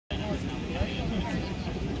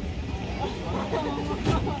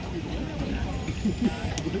Drum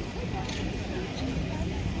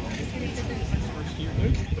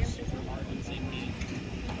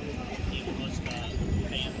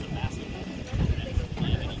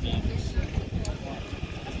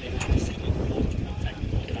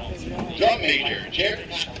major,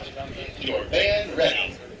 Jarrett, your band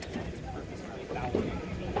ready.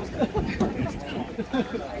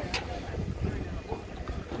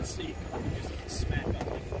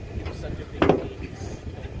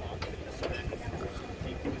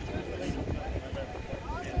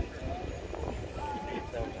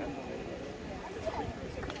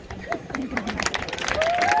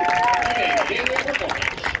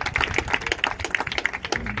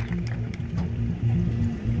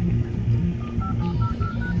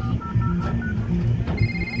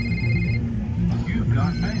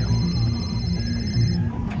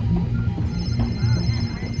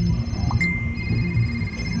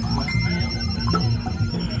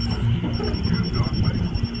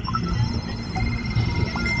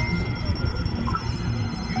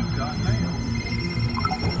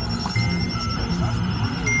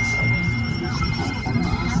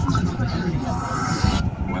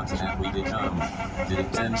 The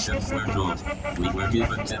intentions were good. We were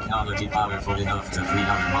given technology powerful enough to free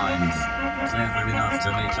our minds, clever enough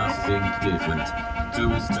to make us think different,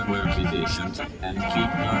 tools to work efficient, and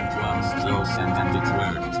keep loved ones close, and it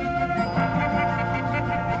worked.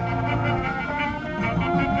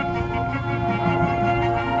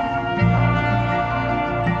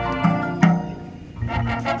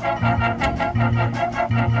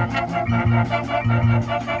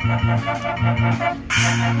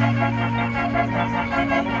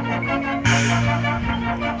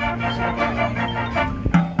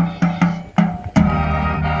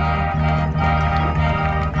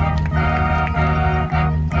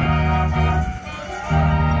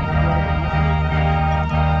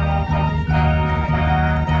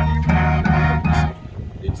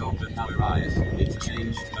 It opened our eyes, it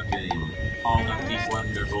changed the game. All of these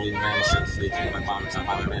wonderful inventions became a part of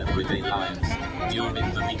our everyday lives,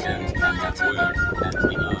 during the weekend and at work, and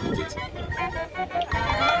we loved it.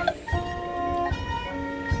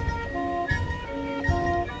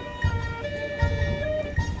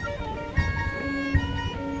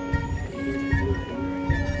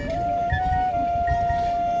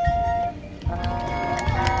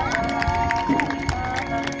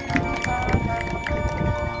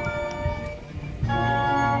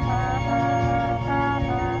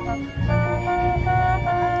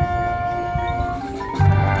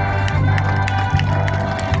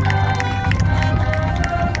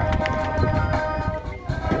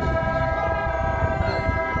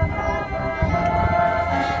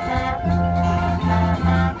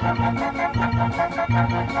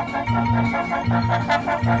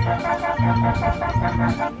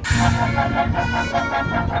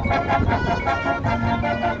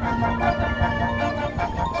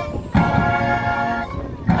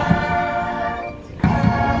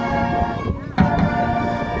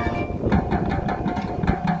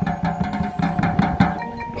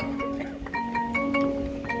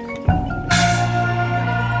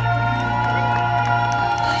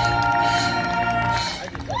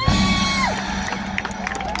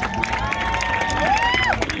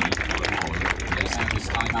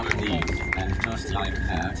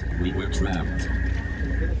 We were trapped.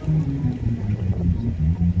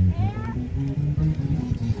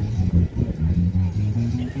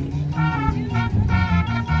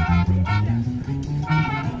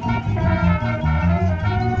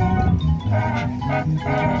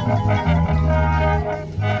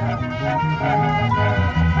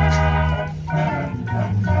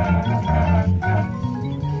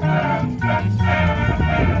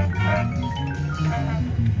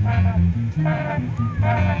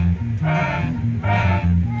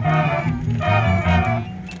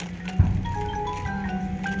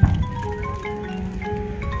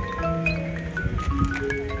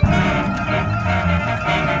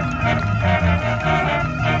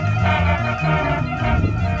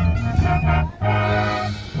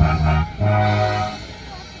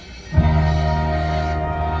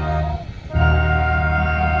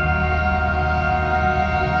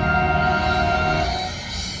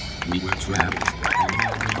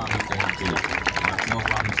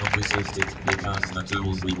 Because the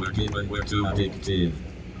tools we were given were too addictive.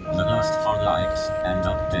 The lust for likes and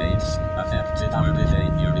updates affected our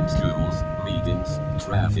behavior in schools, meetings,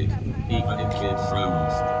 traffic, even in kids'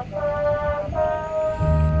 rooms.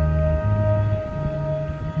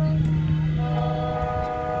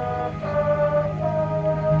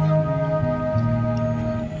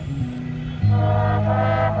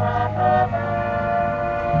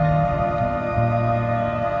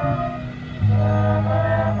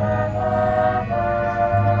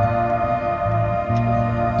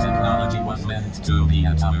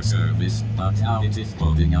 service, but now it is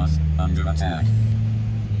putting us under attack.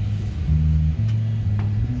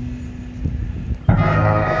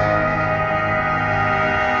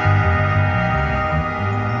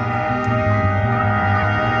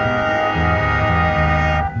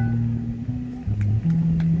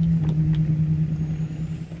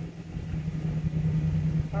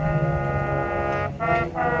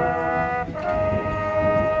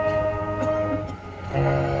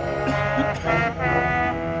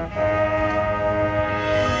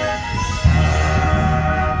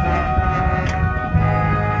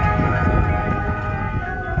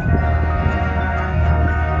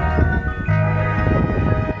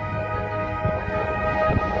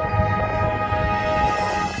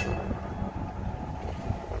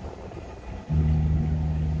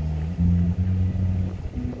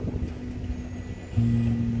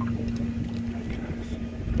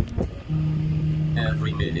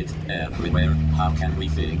 Every minute, everywhere, how can we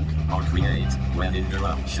think or create when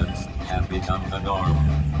interruptions have become the norm?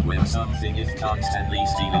 When something is constantly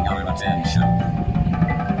stealing our attention.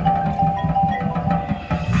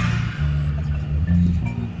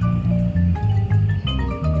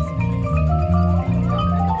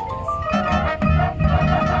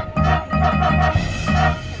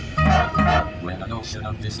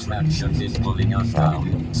 Of distractions is pulling us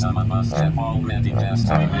down. Some of us have already passed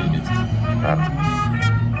our limit.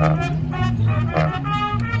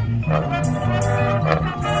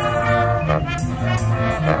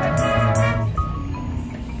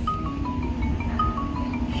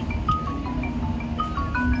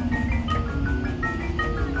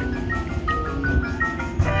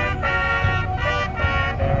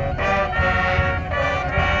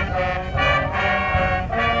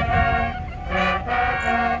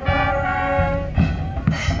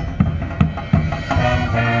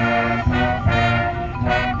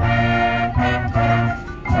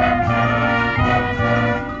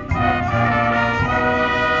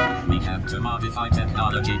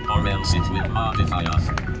 Technology, or else it will modify us.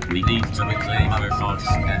 We need to reclaim our thoughts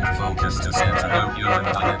and focus to set a new human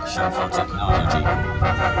direction for technology.